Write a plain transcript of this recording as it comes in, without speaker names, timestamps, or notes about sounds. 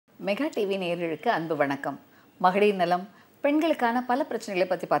Mega TV நேயர்களுக்கு அன்பு வணக்கம். மகளிர் நலம், பெண்களுக்கான பல பிரச்சனைகளை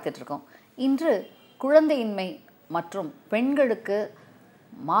பற்றி பார்த்துட்டு இருக்கோம். இன்று குழந்தையின்மை மற்றும் பெண்களுக்கு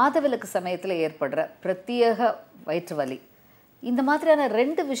மாதவிலக்கு சமயத்தில் ஏற்படுற பிரத்யேக வயிற்று வலி, இந்த மாதிரியான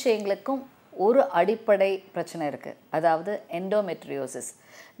ரெண்டு விஷயங்களுக்கும் ஒரு அடிப்படை பிரச்சனை இருக்குது. அதாவது எண்டோமெட்ரியோசிஸ்.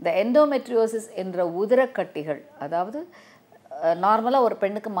 இந்த எண்டோமெட்ரியோசிஸ் என்ற உதிரக்கட்டிகள், அதாவது நார்மலாக ஒரு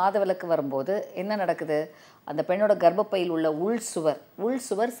பெண்ணுக்கு மாதவிலக்கு வரும்போது என்ன நடக்குது, அந்த பெண்ணோட கர்ப்பப்பையில் உள்ள உள்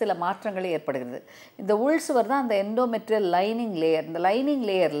சுவர் சில மாற்றங்கள் ஏற்படுகிறது. இந்த உள் சுவர் தான் அந்த எண்டோமெட்ரியல் லைனிங் லேயர். இந்த லைனிங்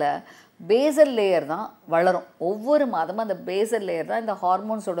லேயரில் பேசல் லேயர் தான் வளரும். ஒவ்வொரு மாதமும் அந்த பேசல் லேயர் தான் இந்த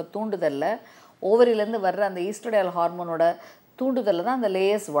ஹார்மோன்ஸோட தூண்டுதலில், ஓவரிலேருந்து வர்ற அந்த ஈஸ்ட்ரோடியல் ஹார்மோனோட தூண்டுதலில் தான் அந்த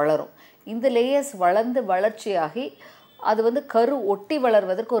லேயர்ஸ் வளரும். இந்த லேயர்ஸ் வளர்ந்து வளர்ச்சியாகி அது கரு ஒட்டி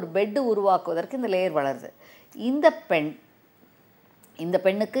வளர்வதற்கு, ஒரு பெட்டு உருவாக்குவதற்கு இந்த லேயர் வளருது. இந்த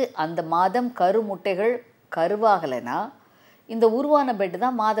பெண்ணுக்கு அந்த மாதம் கருமுட்டைகள் கருவாகலைன்னா இந்த உருவான பெட்டு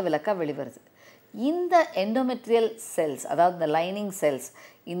தான் மாதவிலக்காக வெளிவருது. இந்த எண்டோமெட்ரியல் செல்ஸ், அதாவது இந்த லைனிங் செல்ஸ்,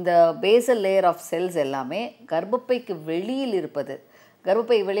 இந்த பேசல் லேயர் ஆஃப் செல்ஸ் எல்லாமே கர்ப்பப்பைக்கு வெளியில் இருப்பது.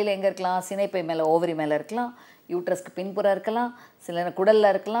 கர்ப்பப்பை வெளியில் எங்கே இருக்கலாம்? சினைப்பை மேலே, ஓவரி மேலே இருக்கலாம், யூட்ரஸ்க்கு பின்புறம் இருக்கலாம், சில குடலில்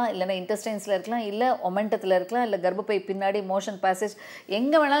இருக்கலாம், இல்லைன்னா இன்டெஸ்டைன்ஸில் இருக்கலாம், இல்லை ஒமெண்டத்தில் இருக்கலாம், இல்லை கர்ப்பப்பை பின்னாடி மோஷன் பேசேஜ்,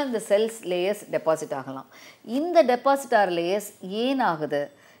 எங்கே வேணாலும் இந்த செல்ஸ் லேயர்ஸ் டெபாசிட் ஆகலாம். இந்த டெபாசிட் ஆகிற லேயர்ஸ் ஏன் ஆகுது,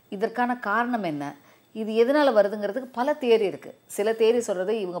 இதற்கான காரணம் என்ன, இது எதனால் வருதுங்கிறதுக்கு பல தியரி இருக்குது. சில தியரி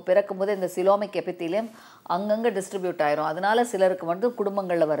சொல்கிறது இவங்க பிறக்கும்போது இந்த சிலோமிக் எபித்தீலியம் அங்கங்கே டிஸ்ட்ரிபியூட் ஆயிரும், அதனால் சிலருக்கு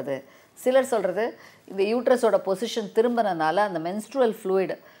குடும்பங்களில் வருது. சிலர் சொல்கிறது இந்த யூட்ரஸோட பொசிஷன் திரும்பினனால அந்த மென்ஸ்ட்ருவல்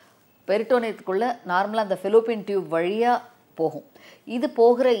ஃப்ளூயிட் பெரிட்டோனியத்துக்குள்ளே நார்மலாக அந்த ஃபெலோப்பியன் டியூப் வழியாக போகும். இது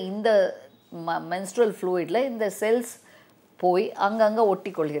போகிற இந்த மென்ஸ்ட்ருவல் ஃப்ளூயிடில் இந்த செல்ஸ் போய் அங்கங்கே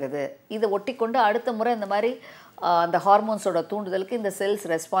ஒட்டி கொள்கிறது. இதை ஒட்டி கொண்டு அடுத்த முறை இந்த மாதிரி அந்த ஹார்மோன்ஸோட தூண்டுதலுக்கு இந்த செல்ஸ்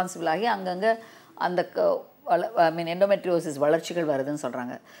ரெஸ்பான்சிபிள் ஆகி அங்கங்கே அந்த எண்டோமெட்ரியோசிஸ் வளர்ச்சிகள் வருதுன்னு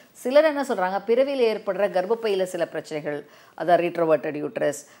சொல்கிறாங்க. சிலர் என்ன சொல்கிறாங்க, பிறவியில் ஏற்படுற கர்ப்பப்பையில் சில பிரச்சனைகள், அதாவது ரீட்ரோவர்டட்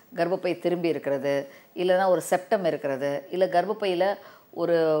யூட்ரஸ், கர்ப்பப்பை திரும்பி இருக்கிறது, இல்லைனா ஒரு செப்டம் இருக்கிறது, இல்லை கர்ப்பப்பையில்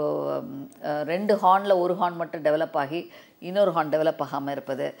ஒரு 2 ஹார்னில் ஒரு ஹார்ன் மட்டும் டெவலப் ஆகி இன்னொரு ஹார்ன் டெவலப் ஆகாமல்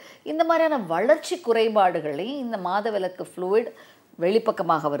இருப்பது, இந்த மாதிரியான வளர்ச்சி குறைபாடுகளையும் இந்த மாதவிலக்கு ஃப்ளூயிட்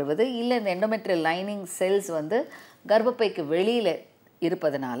வெளிப்பக்கமாக வருவது, இல்லை இந்த எண்டோமெட்ரியல் லைனிங் செல்ஸ் கர்ப்பப்பைக்கு வெளியில்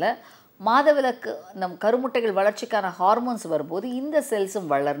இருப்பதனால மாதவிலக்கு நம் கருமுட்டைகள் வளர்ச்சிக்கான ஹார்மோன்ஸ் வரும்போது இந்த செல்ஸும்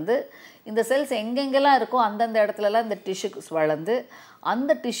வளர்ந்து, இந்த செல்ஸ் எங்கெங்கெல்லாம் இருக்கோ அந்தந்த இடத்துலலாம் இந்த டிஷ்யூஸ் வளர்ந்து,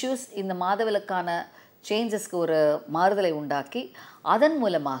 அந்த டிஷ்யூஸ் இந்த மாதவிலக்கான சேஞ்சஸ்க்கு ஒரு மாறுதலை உண்டாக்கி அதன்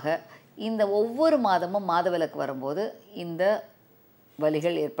மூலமாக இந்த ஒவ்வொரு மாதமும் மாதவிலக்கு வரும்போது இந்த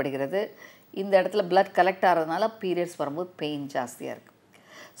வலிகள் ஏற்படுகிறது. இந்த இடத்துல பிளட் கலெக்ட் ஆகிறதுனால பீரியட்ஸ் வரும்போது பெயின் ஜாஸ்தியாக இருக்குது.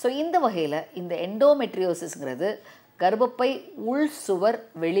 ஸோ இந்த வகையில் இந்த எண்டோமெட்ரியோசிஸ்ங்கிறது கர்ப்பப்பை உள் சுவர்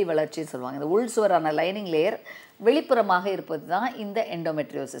வெளி வளர்ச்சின்னு சொல்லுவாங்க. இந்த உள் சுவரான லைனிங் லேயர் வெளிப்புறமாக இருப்பது தான் இந்த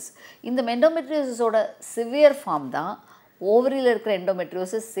எண்டோமெட்ரியோசிஸ். இந்த எண்டோமெட்ரியோசிஸோட சிவியர் ஃபார்ம் தான் ஓவரியில் இருக்கிற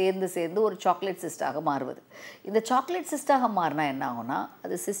எண்டோமெட்ரியோசிஸ் சேர்ந்து ஒரு சாக்லேட் சிஸ்டாக மாறுவது. இந்த சாக்லேட் சிஸ்டாக மாறினா என்ன ஆகும்னா,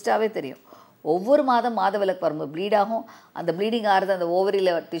 அது சிஸ்டாகவே தெரியும். ஒவ்வொரு மாதவிலக்கு வரும்போது ப்ளீட் ஆகும். அந்த ப்ளீடிங் ஆகிறது அந்த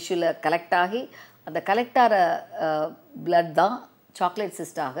ஓவரியில் டிஷ்யூவில் கலெக்ட் ஆகி அந்த கலெக்ட் ஆகிற பிளட் தான் சாக்லேட்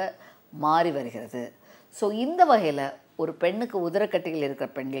சிஸ்டாக மாறி வருகிறது. ஸோ இந்த வகையில் ஒரு பெண்ணுக்கு உதிரக்கட்டிகள் இருக்கிற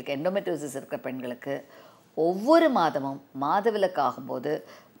பெண்களுக்கு, எண்டோமெட்ரியோசிஸ் இருக்கிற பெண்களுக்கு ஒவ்வொரு மாதமும் மாதவிலக்கு ஆகும்போது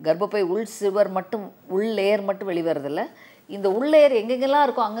கர்ப்பப்பை உள் சுவர் மட்டும், உள் லேயர் மட்டும் வெளிவரதில்லை, இந்த உள் லேயர் எங்கெங்கெல்லாம்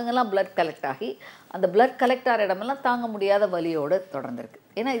இருக்கோ அங்கங்கெல்லாம் பிளட் கலெக்ட் ஆகி அந்த பிளட் கலெக்ட் ஆகிற இடமெல்லாம் தாங்க முடியாத வலியோடு தொடர்ந்துருக்கு.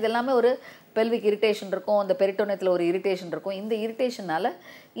 ஏன்னா இதெல்லாமே ஒரு பெல்விக் இரிட்டேஷன் இருக்கும், அந்த பெரிட்டோனியத்தில் ஒரு இரிட்டேஷன் இருக்கும். இந்த இரிட்டேஷனால்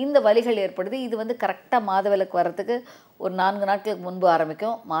இந்த வலிகள் ஏற்படுது. இது கரெக்டாக மாதவிலக்கு வர்றதுக்கு ஒரு 4 நாட்களுக்கு முன்பு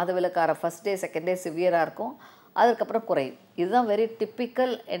ஆரம்பிக்கும். மாதவிலக்கு ஆற ஃபஸ்ட் டே செகண்ட் டே சிவியராக இருக்கும், அதுக்கப்புறம் குறையும். இதுதான் வெரி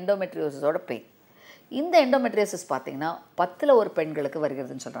டிப்பிக்கல் எண்டோமெட்ரியோசிஸோட பெயின். இந்த எண்டோமெட்ரியோசிஸ் பார்த்திங்கன்னா 10ல் ஒரு பெண்களுக்கு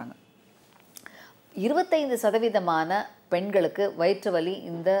வருகிறதுன்னு சொல்கிறாங்க. 25% பெண்களுக்கு வயிற்று வலி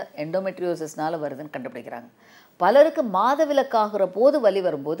இந்த எண்டோமெட்ரியோசிஸ்னால் வருதுன்னு கண்டுபிடிக்கிறாங்க. பலருக்கு மாதவிலக்காகிற போது வலி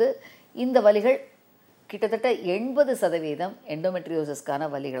வரும்போது இந்த வலிகள் கிட்டத்தட்ட 80% எண்டோமெட்ரியோசிஸ்க்கான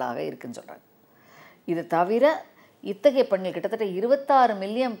வலிகளாக இருக்குன்னு சொல்கிறாங்க. இது தவிர இத்தகைய பெண்கள் கிட்டத்தட்ட 26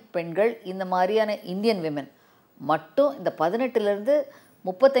 மில்லியன் பெண்கள் இந்த மாதிரியான இந்தியன் விமன் மட்டும் இந்த 18லேருந்து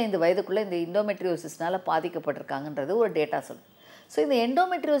 35 வயதுக்குள்ளே இந்த எண்டோமெட்ரியோசிஸ்னால் பாதிக்கப்பட்டிருக்காங்கன்றது ஒரு டேட்டா சொல்லுது. ஸோ இந்த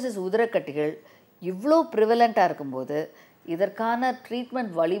எண்டோமெட்ரியோசிஸ் உதிரக்கட்டிகள் இவ்வளோ ப்ரிவலண்ட்டாக இருக்கும்போது இதற்கான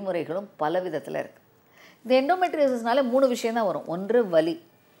ட்ரீட்மெண்ட் வழிமுறைகளும் பல விதத்தில் இருக்குது. இந்த எண்டோமெட்ரியோசிஸ்னால 3 விஷயந்தான் வரும். ஒன்று வலி,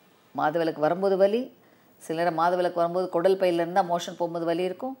 மாதவிலக்கு வரும்போது வலி, சிலர் மாதவிலக்கு வரும்போது குடல் பையில் இருந்தால் மோஷன் போகும்போது வலி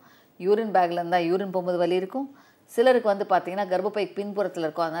இருக்கும், யூரின் பேக்கில் இருந்தால் யூரின் போகும்போது வலி இருக்கும், சிலருக்கு பார்த்திங்கன்னா கர்ப்பப்பை பின்புறத்தில்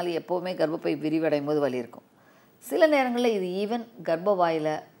இருக்கும், அதனால் எப்போவுமே கர்ப்பப்பை விரிவடையும் போது வலி இருக்கும். சில நேரங்களில் இது ஈவன் கர்ப்ப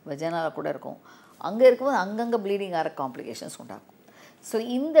வாயில் வெஜைனால கூட இருக்கும். அங்கே இருக்கும்போது அங்கங்கே ப்ளீடிங் ஆகிற காம்ப்ளிகேஷன்ஸ் உண்டாகும். ஸோ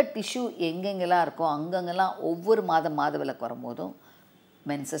இந்த டிஷ்யூ எங்கெங்கெல்லாம் இருக்கோ அங்கங்கெல்லாம் ஒவ்வொரு மாதவிலக்கு வரும்போதும்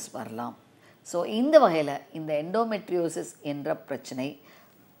மென்சஸ் வரலாம். ஸோ இந்த வகையில் இந்த எண்டோமெட்ரியோசிஸ் என்ற பிரச்சனை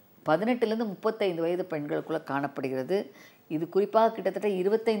 18லேருந்து 35 வயது பெண்களுக்குள்ளே காணப்படுகிறது. இது குறிப்பாக கிட்டத்தட்ட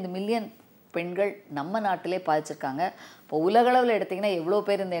 25 மில்லியன் பெண்கள் நம்ம நாட்டிலே பாதிச்சிருக்காங்க. இப்போ உலகளவில் எடுத்திங்கன்னா எவ்வளோ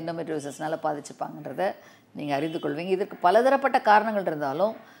பேர் இந்த எண்டோமெட்ரியோசிஸ்னால் பாதிச்சிருப்பாங்கன்றதை நீங்கள் அறிந்து கொள்வீங்க. இதற்கு பலதரப்பட்ட காரணங்கள்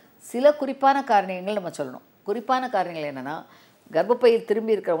இருந்தாலும் சில குறிப்பான காரணங்கள் நம்ம சொல்லணும். குறிப்பான காரணங்கள் என்னென்னா, கர்ப்பப்பையில்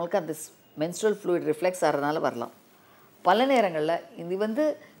திரும்பி இருக்கிறவங்களுக்கு அந்த மென்ஸ்ட்ரல் ஃப்ளூயிட் ரிஃப்ளெக்ஸ் ஆகிறதுனால வரலாம். பல நேரங்களில் இது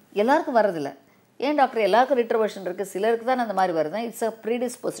எல்லாருக்கும் வர்றதில்லை. ஏன் டாக்டர் எல்லாருக்கும் ரிட்ரோவர்ஷன் இருக்குது, சிலருக்கு தான் அந்த மாதிரி வருதுன்னா, இட்ஸ் அ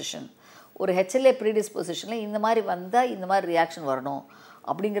ப்ரீடிஸ்பொசிஷன். ஒரு ஹெச்எல்ஏ ப்ரீடிஸ்பொசிஷனில் இந்த மாதிரி வந்தால் இந்த மாதிரி ரியாக்ஷன் வரணும்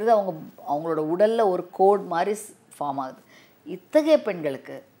அப்படிங்கிறது அவங்களோட உடலில் ஒரு கோட் மாதிரி ஃபார்ம் ஆகுது. இத்தகைய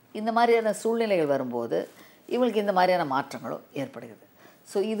பெண்களுக்கு இந்த மாதிரியான சூழ்நிலைகள் வரும்போது இவங்களுக்கு இந்த மாதிரியான மாற்றங்களும் ஏற்படுகிறது.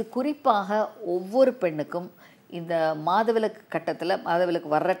 ஸோ இது குறிப்பாக ஒவ்வொரு பெண்ணுக்கும் இந்த மாதவிலக்கு கட்டத்தில் மாதவிலக்கு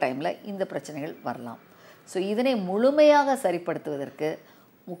வர்ற டைமில் இந்த பிரச்சனைகள் வரலாம். ஸோ இதனை முழுமையாக சரிப்படுத்துவதற்கு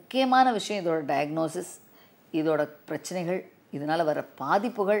முக்கியமான விஷயம் இதோட டயக்னோசிஸ், இதோட பிரச்சனைகள், இதனால் வர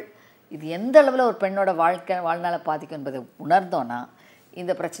பாதிப்புகள், இது எந்த அளவில் ஒரு பெண்ணோட வாழ்நாளை பாதிக்கும் என்பதை உணர்ந்தோன்னா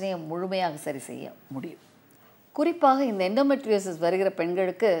இந்த பிரச்சனையை முழுமையாக சரி செய்ய முடியும். குறிப்பாக இந்த எண்டோமெட்ரியோசிஸ் வருகிற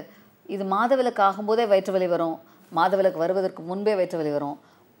பெண்களுக்கு இது மாதவிலக்கு ஆகும்போதே வயிற்று வலி வரும், மாதவிலக்கு வருவதற்கு முன்பே வயிற்று வலி வரும்.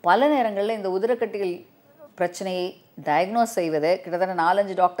 பல நேரங்களில் இந்த உதிரக்கட்டிகள் பிரச்சனையை டயக்னோஸ் செய்வதை கிட்டத்தட்ட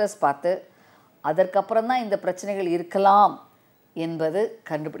 4-5 டாக்டர்ஸ் பார்த்து அதற்கப்புறம் தான் இந்த பிரச்சனைகள் இருக்கலாம் என்பது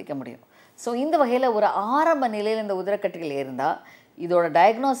கண்டுபிடிக்க முடியும். ஸோ இந்த வகையில் ஒரு ஆரம்ப நிலையில் இந்த உதிரக்கட்டிகள் இருந்தால் இதோட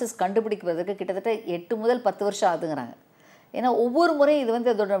டயக்னோசிஸ் கண்டுபிடிப்பதற்கு கிட்டத்தட்ட 8 முதல் 10 வருஷம் ஆகுதுங்கிறாங்க. ஏன்னா ஒவ்வொரு முறையும்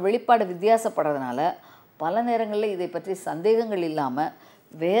இது இதோட வெளிப்பாடு வித்தியாசப்படுறதுனால பல நேரங்களில் இதை பற்றி சந்தேகங்கள் இல்லாமல்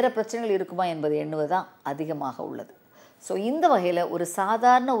வேறு பிரச்சனைகள் இருக்குமா என்பது எண்ணுவது தான் அதிகமாக உள்ளது. ஸோ இந்த வகையில் ஒரு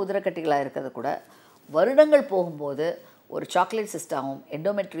சாதாரண உதிரக்கட்டிகளாக இருக்கிறது கூட வருடங்கள் போகும்போது ஒரு சாக்லேட் சிஸ்டாகவும்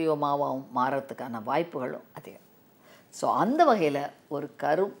எண்டோமெட்ரியோமாவும் மாறத்துக்கான வாய்ப்புகளும் அதிகம். ஸோ அந்த வகையில் ஒரு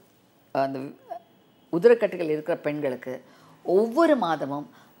அந்த உதிரக்கட்டிகள் இருக்கிற பெண்களுக்கு ஒவ்வொரு மாதமும்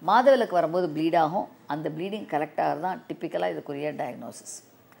மாதவிலக்கு வரும்போது ப்ளீட் ஆகும். அந்த ப்ளீடிங் கரெக்டாக தான் டிப்பிக்கலாக இதுக்குரிய டயக்னோசிஸ்.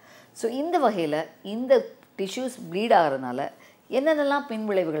 ஸோ இந்த வகையில் இந்த டிஷ்யூஸ் ப்ளீட் ஆகிறதுனால என்னென்னலாம்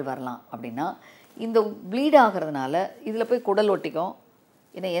பின்விளைவுகள் வரலாம் அப்படின்னா, இந்த ப்ளீட் ஆகிறதுனால இதில் போய் குடல் ஒட்டிக்கும்.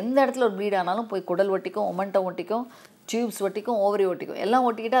 ஏன்னா எந்த இடத்துல ஒரு ப்ளீட் ஆனாலும் போய் குடல் ஒட்டிக்கும், ஒமன்டம் ஒட்டிக்கும், டியூப்ஸ் ஒட்டிக்கும், ஓவரி ஒட்டிக்கும். எல்லாம்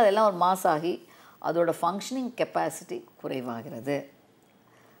ஒட்டிக்கிட்டு அதெல்லாம் ஒரு மாஸ் ஆகி அதோட ஃபங்க்ஷனிங் கெப்பாசிட்டி குறைவாகிறது.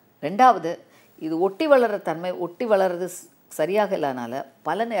 ரெண்டாவது, இது ஒட்டி வளர்கிற தன்மை, ஒட்டி வளர்றது சரியாக இல்லாதனால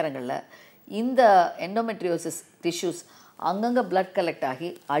பல நேரங்களில் இந்த எண்டோமெட்ரியோசிஸ் டிஷ்யூஸ் அங்கங்கே பிளட் கலெக்ட் ஆகி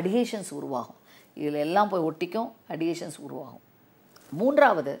அடிகேஷன்ஸ் உருவாகும். இதில் எல்லாம் போய் ஒட்டிக்கும், அடிகேஷன்ஸ் உருவாகும்.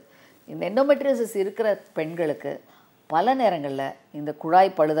 மூன்றாவது, இந்த எண்டோமெட்ரியோசிஸ் இருக்கிற பெண்களுக்கு பல நேரங்களில் இந்த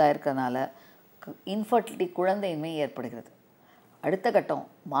குழாய் பழுதாக இருக்கிறதுனால இன்ஃபர்டிலிட்டி, குழந்தையின்மை ஏற்படுகிறது. அடுத்த கட்டம்,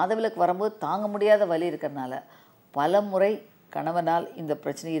 மாதவிலக்கு வரும்போது தாங்க முடியாத வலி இருக்கிறதுனால பல முறை கணவனால் இந்த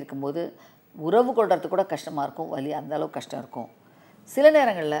பிரச்சனை இருக்கும்போது உறவு கொள்வது கூட கஷ்டமாக இருக்கும், வலி அந்த அளவுக்கு கஷ்டம் இருக்கும். சில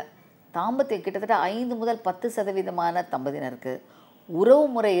நேரங்களில் தாம்பத்தியம் கிட்டத்தட்ட 5 முதல் 10% தம்பதியினருக்கு உறவு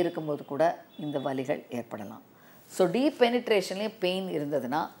முறை இருக்கும்போது கூட இந்த வலிகள் ஏற்படலாம். ஸோ டீப் பெனிட்ரேஷன்லேயும் பெயின்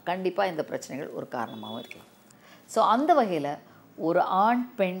இருந்ததுன்னா கண்டிப்பாக இந்த பிரச்சனைகள் ஒரு காரணமாகவும் இருக்கலாம். ஸோ அந்த வகையில் ஒரு ஆண்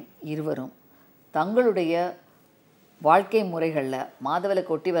பெண் இருவரும் தங்களுடைய வாழ்க்கை முறைகளில்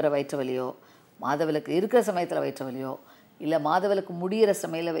மாதவிலக்கு ஒட்டி வர வயிற்று வலியோ, மாதவிலக்கு இருக்கிற சமயத்தில் வயிற்று வலியோ, இல்லை மாதவிலக்கு முடிகிற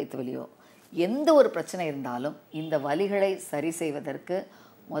சமயத்தில் வயிற்று வலியோ, எந்த ஒரு பிரச்சனை இருந்தாலும் இந்த வலிகளை சரி செய்வதற்கு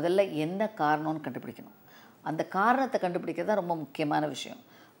முதல்ல என்ன காரணம்னு கண்டுபிடிக்கணும். அந்த காரணத்தை கண்டுபிடிக்கிறது தான் ரொம்ப முக்கியமான விஷயம்.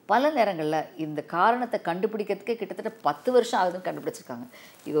 பல நேரங்களில் இந்த காரணத்தை கண்டுபிடிக்கிறதுக்கே கிட்டத்தட்ட 10 வருஷம் ஆகுதுன்னு கண்டுபிடிச்சிருக்காங்க.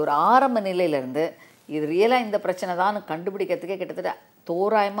 இது ஒரு ஆரம்ப நிலையிலேருந்து இது ரியலாக இந்த பிரச்சனை தான் கண்டுபிடிக்கிறதுக்கே கிட்டத்தட்ட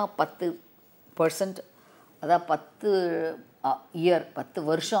தோராயமாக 10%, அதாவது 10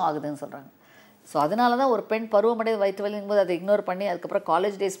 வருஷம் ஆகுதுன்னு சொல்கிறாங்க. ஸோ அதனால தான் ஒரு பெண் பருவமடை வயிற்று வலிங்கும் போது அதை இக்னோர் பண்ணி அதுக்கப்புறம்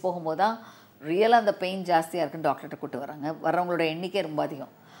காலேஜ் டேஸ் போகும்போது தான் ரியலாக அந்த பெயின் ஜாஸ்தியாக இருக்குன்னு டாக்டர்கிட்ட கூப்பிட்டு வராங்க. வர்றவங்களோட எண்ணிக்கை ரொம்ப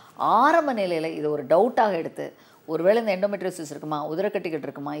அதிகம். ஆரம்ப நிலையில் இது ஒரு டவுட்டாக எடுத்து ஒருவேளை இந்த எண்டோமெட்ரியோசிஸ் இருக்குமா, உதிரக்கட்டிக்கிட்டு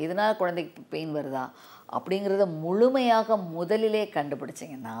இருக்குமா, இதனால் குழந்தைக்கு பெயின் வருதா அப்படிங்கிறத முழுமையாக முதலிலே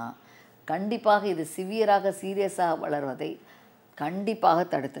கண்டுபிடிச்சிங்கன்னா கண்டிப்பாக இது சிவியராக சீரியஸாக வளர்வதை கண்டிப்பாக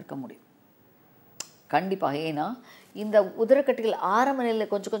தடுத்திருக்க முடியும். கண்டிப்பாக. ஏன்னா இந்த உதிரக்கட்டிகள் ஆரம்ப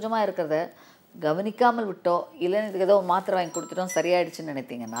நிலையில் கொஞ்சம் கொஞ்சமாக இருக்கிறத கவனிக்காமல் விட்டோ, இல்லை இதுக்கு ஏதோ மாத்திரை வாங்கி கொடுத்துட்டோம் சரியாயிடுச்சுன்னு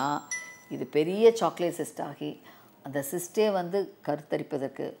நினைத்திங்கன்னா இது பெரிய சாக்லேட் சிஸ்ட் ஆகி அந்த சிஸ்டே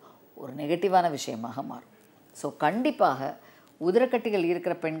கருத்தரிப்பதற்கு ஒரு நெகட்டிவான விஷயமாக மாறும். ஸோ கண்டிப்பாக உதிரக்கட்டிகள்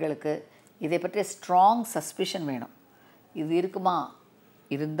இருக்கிற பெண்களுக்கு இதை பற்றிய ஸ்ட்ராங் சஸ்பிஷன் வேணும். இது இருக்குமா,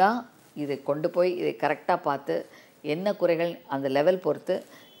 இருந்தால் இதை கொண்டு போய் இதை கரெக்டாக பார்த்து என்ன குறைகள் அந்த லெவல் பொறுத்து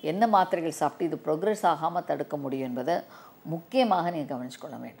என்ன மாத்திரைகள் சாப்பிட்டு இது ப்ரோக்ரெஸ் ஆகாமல் தடுக்க முடியும் என்பதை முக்கியமாக நீங்கள்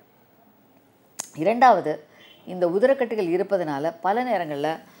கவனிச்சுக்கொள்ள வேண்டும். இரண்டாவது, இந்த உதிரக்கட்டிகள் இருப்பதனால பல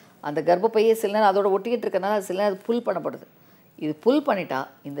நேரங்களில் அந்த கர்ப்பப்பையே சில நேரம் அதோட ஒட்டிக்கிட்டு இருக்கனால சில நேரம் அது புல் பண்ணப்படுது. இது புல் பண்ணிட்டா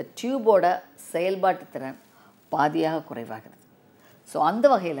இந்த டியூபோட செயல்பாட்டு திறன் பாதியாக குறைவாகிறது. ஸோ அந்த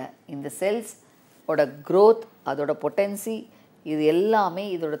வகையில் இந்த செல்ஸோட க்ரோத், அதோட பொட்டன்சி, இது எல்லாமே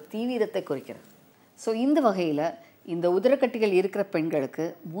இதோட தீவிரத்தை குறிக்கிறது. ஸோ இந்த வகையில் இந்த உதிரக்கட்டிகள் இருக்கிற பெண்களுக்கு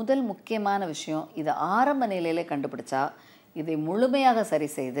முதல் முக்கியமான விஷயம், இதை ஆரம்ப நிலையிலே கண்டுபிடிச்சா இதை முழுமையாக சரி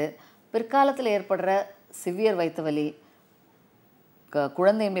செய்து பிற்காலத்தில் ஏற்படுற சிவியர் வயிற்று வலி,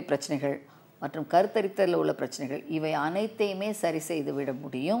 குழந்தையின்மை பிரச்சனைகள் மற்றும் கருத்தரித்தலில் உள்ள பிரச்சனைகள் இவை அனைத்தையுமே சரி செய்து விட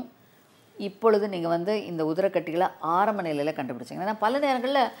முடியும். இப்பொழுது நீங்கள் இந்த உதிரக்கட்டிகளை ஆரம்ப நிலையில் கண்டுபிடிச்சிங்க. ஏன்னா பல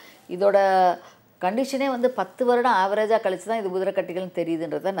நேரங்களில் இதோட கண்டிஷனே 10 வருடம் ஆவரேஜாக கழித்து தான் இது உதிரக்கட்டிகள்னு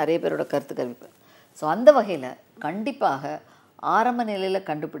தெரியுதுன்றத நிறைய பேரோட கருத்து கருவிப்பு. ஸோ அந்த வகையில் கண்டிப்பாக ஆரம்ப நிலையில்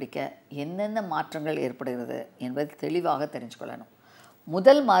கண்டுபிடிக்க என்னென்ன மாற்றங்கள் ஏற்படுகிறது என்பது தெளிவாக தெரிஞ்சுக்கொள்ளணும்.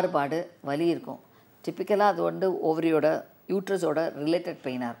 முதல் மாறுபாடு வலி இருக்கும். டிப்பிக்கலாக அது ஓவரியோட யூட்ரஸோட ரிலேட்டட்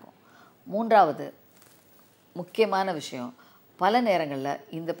பெயினாக இருக்கும். மூன்றாவது முக்கியமான விஷயம், பல நேரங்களில்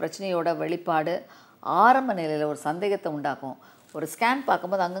இந்த பிரச்சனையோட வெளிப்பாடு ஆரம்ப நிலையில் ஒரு சந்தேகத்தை உண்டாக்கும். ஒரு ஸ்கேன்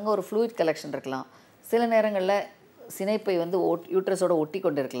பார்க்கும்போது அங்கங்கே ஒரு ஃப்ளூயிட் கலெக்ஷன் இருக்கலாம். சில நேரங்களில் சினைப்பை யூட்ரஸோட ஒட்டி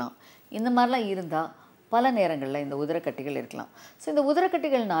கொண்டு இருக்கலாம். இந்த மாதிரிலாம் இருந்தால் பல நேரங்களில் இந்த உதிரக்கட்டிகள் இருக்கலாம். ஸோ இந்த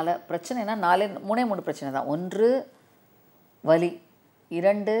உதிரக்கட்டிகள்னால பிரச்சனைனா 3 பிரச்சனை தான். 1 வலி,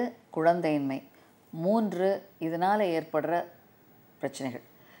 2 குழந்தையின்மை, 3 இதனால் ஏற்படுற பிரச்சனைகள்.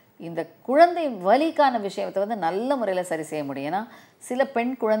 இந்த குழந்தை வலிக்கான விஷயத்தை நல்ல முறையில் சரி செய்ய முடியும். ஏன்னா சில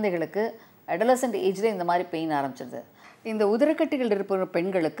பெண் குழந்தைகளுக்கு அடலசன்ட் ஏஜில் இந்த மாதிரி பெயின் ஆரம்பிச்சிருது. இந்த உதிரக்கட்டிகள் இருக்கிற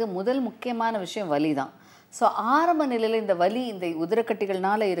பெண்களுக்கு முதல் முக்கியமான விஷயம் வலி தான். ஸோ ஆரம்ப நிலையில் இந்த வலி இந்த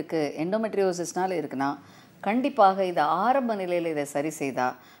உதிரக்கட்டிகள்னால இருக்குது, எண்டோமெட்ரியோசிஸ்னால் இருக்குன்னா கண்டிப்பாக இதை ஆரம்ப நிலையில் இதை சரி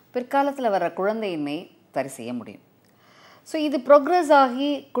செய்தால் பிற்காலத்தில் வர குழந்தையின்மை சரி செய்ய முடியும். ஸோ இது ப்ரோக்ரஸ் ஆகி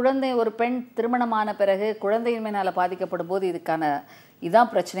ஒரு பெண் திருமணமான பிறகு குழந்தையின்மையினால் பாதிக்கப்படும் போது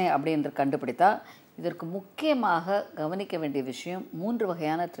இதான் பிரச்சனை அப்படின்னு கண்டுபிடித்தா இதற்கு முக்கியமாக கவனிக்க வேண்டிய விஷயம் 3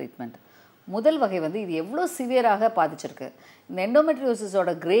 வகையான ட்ரீட்மெண்ட். முதல் வகை இது எவ்வளோ சிவியராக பாதிச்சிருக்கு. இந்த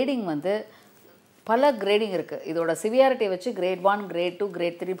எண்டோமெட்ரியோசிஸோட கிரேடிங் பல கிரேடிங் இருக்குது. இதோட சிவியாரிட்டியை வச்சு கிரேட் 1, கிரேட் 2,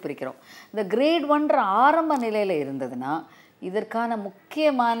 கிரேட் 3 பிரிக்கிறோம். இந்த கிரேட் 1 ஆரம்ப நிலையில் இருந்ததுன்னா இதற்கான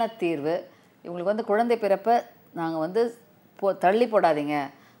முக்கியமான தீர்வு, இவங்களுக்கு குழந்தை பிறப்பை நாங்கள் தள்ளி போடாதீங்க,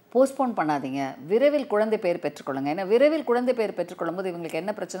 போஸ்ட்போன் பண்ணாதீங்க, விரைவில் குழந்தை பேர் பெற்றுக்கொள்ளுங்க. ஏன்னா விரைவில் குழந்தை பேர் பெற்றுக்கொள்ளும் போது இவங்களுக்கு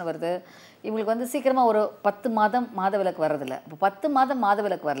என்ன பிரச்சனை வருது, இவங்களுக்கு சீக்கிரமாக ஒரு 10 மாதம் மாதவிலக்கு வரதில்லை. இப்போ 10 மாதம்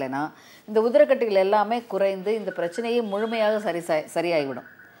மாதவிலக்கு வரலைன்னா இந்த உதிரக்கட்டிகள் எல்லாமே குறைந்து இந்த பிரச்சனையை முழுமையாக சரியாகிவிடும்.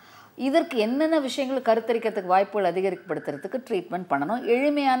 இதற்கு என்னென்ன விஷயங்கள் கருத்தரிக்கிறதுக்கு வாய்ப்புகள் அதிகரிக்கப்படுத்துறதுக்கு ட்ரீட்மெண்ட் பண்ணணும்.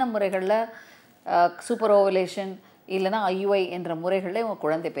 எளிமையான முறைகளில் சூப்பர் ஓவலேஷன் இல்லைனா IUI என்ற முறைகளில் இவங்க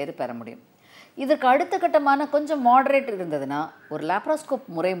குழந்தை பேர் பெற முடியும். இதற்கு அடுத்த கட்டமான கொஞ்சம் மாடரேட் இருந்ததுன்னா ஒரு லேப்ரோஸ்கோப்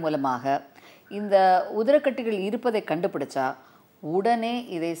முறை மூலமாக இந்த உதிரக்கட்டிகள் இருப்பதை கண்டுபிடிச்சா உடனே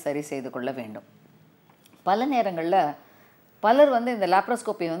இதை சரி செய்து கொள்ள வேண்டும். பல நேரங்களில் பலர் இந்த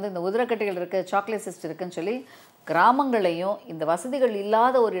லேப்ரோஸ்கோப்பை இந்த உதிரக்கட்டிகள் இருக்குது, சாக்லேட் சிஸ்ட் இருக்குன்னு சொல்லி கிராமங்களையும் இந்த வசதிகள்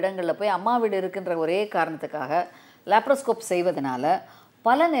இல்லாத ஒரு இடங்களில் போய் அம்மா வீடு இருக்குன்ற ஒரே காரணத்துக்காக லேப்ரோஸ்கோப் செய்வதனால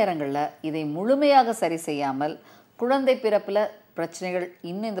பல நேரங்களில் இதை முழுமையாக சரி செய்யாமல் குழந்தை பிறப்பில் பிரச்சனைகள்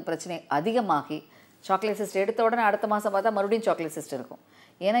இன்னும் இந்த பிரச்சனை அதிகமாகி சாக்லேட் சிஸ்ட் எடுத்த உடனே அடுத்த மாதம் பார்த்தா மறுபடியும் சாக்லேட் சிஸ்ட் இருக்கும்.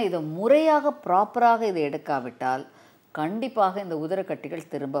 ஏன்னா இதை முறையாக ப்ராப்பராக இதை எடுக்காவிட்டால் கண்டிப்பாக இந்த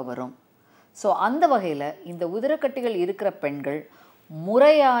உதிரக்கட்டிகள் திரும்ப வரும். ஸோ அந்த வகையில் இந்த உதிரக்கட்டிகள் இருக்கிற பெண்கள்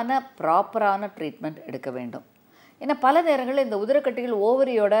முறையான ப்ராப்பரான ட்ரீட்மெண்ட் எடுக்க வேண்டும். ஏன்னா பல நேரங்களில் இந்த உதிரக்கட்டிகள்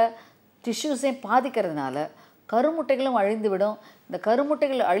ஓவரியோட டிஷ்யூஸையும் பாதிக்கிறதுனால கருமுட்டைகளும் அழிந்துவிடும். இந்த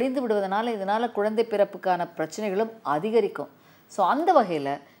கருமுட்டைகள் அழிந்து விடுவதனால இதனால் குழந்தை பிறப்புக்கான பிரச்சனைகளும் அதிகரிக்கும். ஸோ அந்த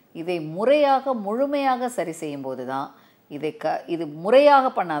வகையில் இதை முறையாக முழுமையாக சரி செய்யும் போது தான் இது முறையாக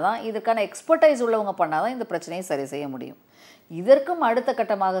பண்ணால் தான், இதற்கான எக்ஸ்பர்டைஸ் உள்ளவங்க பண்ணால் தான் இந்த பிரச்சனையை சரி செய்ய முடியும். இதற்கும் அடுத்த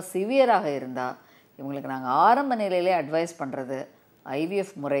கட்டமாக சிவியராக இருந்தால் இவங்களுக்கு நாங்கள் ஆரம்ப நிலையிலே அட்வைஸ் பண்ணுறது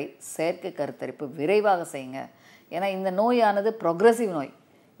IVF முறை, செயற்கை கருத்தரிப்பு விரைவாக செய்யுங்க. ஏன்னா இந்த நோயானது ப்ரொக்ரெசிவ் நோய்.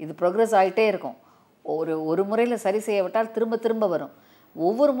 இது ப்ரொக்ரெஸ் ஆகிட்டே இருக்கும். ஒரு முறையில் சரி செய்யவிட்டால் திரும்ப திரும்ப வரும்.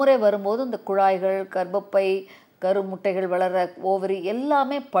 ஒவ்வொரு முறை வரும்போதும் இந்த குழாய்கள், கர்ப்பப்பை, கருமுட்டைகள் வளர ஓவரி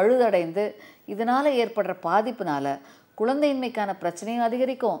எல்லாமே பழுதடைந்து இதனால் ஏற்படுற பாதிப்புனால குழந்தையின்மைக்கான பிரச்சனையும்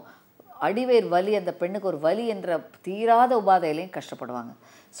அதிகரிக்கும். அடிவயிறு வலி, அந்த பெண்ணுக்கு ஒரு வலி என்ற தீராத உபாதையிலையும் கஷ்டப்படுவாங்க.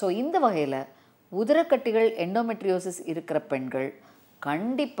 ஸோ இந்த வகையில் உதிரக்கட்டிகள் எண்டோமெட்ரியோசிஸ் இருக்கிற பெண்கள்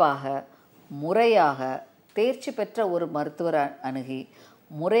கண்டிப்பாக முறையாக தேர்ச்சி பெற்ற ஒரு மருத்துவரை அணுகி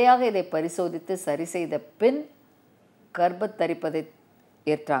முறையாக இதை பரிசோதித்து சரி செய்த பின் கர்ப்பத்தரிப்பதை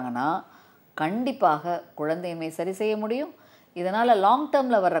ஏற்றாங்கன்னா கண்டிப்பாக குழந்தையின்மை சரி செய்ய முடியும். இதனால் லாங்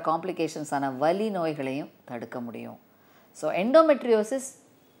டேர்மில் வர்ற காம்ப்ளிகேஷன்ஸான வலி நோய்களையும் தடுக்க முடியும். ஸோ எண்டோமெட்ரியோசிஸ்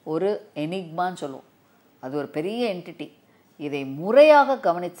ஒரு எனிக்மான்னு சொல்லுவோம். அது ஒரு பெரிய என்டிட்டி. இதை முறையாக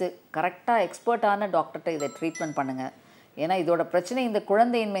கவனித்து கரெக்டாக எக்ஸ்பர்ட்டான டாக்டர்கிட்ட இதை ட்ரீட்மெண்ட் பண்ணுங்கள். ஏன்னா இதோட பிரச்சனை இந்த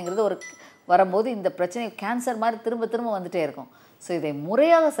குழந்தையின்மைங்கிறது ஒரு வரும்போது இந்த பிரச்சனை கேன்சர் மாதிரி திரும்ப திரும்ப வந்துகிட்டே இருக்கும். ஸோ இதை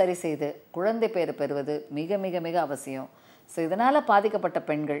முறையாக சரி செய்து குழந்தை பேறு பெறுவது மிக மிக மிக அவசியம். ஸோ இதனால் பாதிக்கப்பட்ட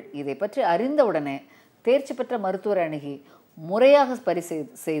பெண்கள் இதை பற்றி அறிந்த உடனே தேர்ச்சி பெற்ற மருத்துவரை அணுகி முறையாக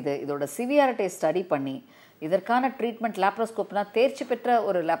செய்து இதோட சிவியாரிட்டியை ஸ்டடி பண்ணி இதற்கான ட்ரீட்மெண்ட் லேப்ரோஸ்கோப்னா தேர்ச்சி பெற்ற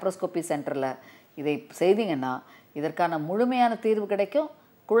ஒரு லேப்ரோஸ்கோப்பி சென்டரில் இதை செய்தீங்கன்னா இதற்கான முழுமையான தீர்வு கிடைக்கும்.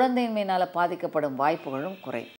 குழந்தையின்மையினால் பாதிக்கப்படும் வாய்ப்புகளும் குறையும்.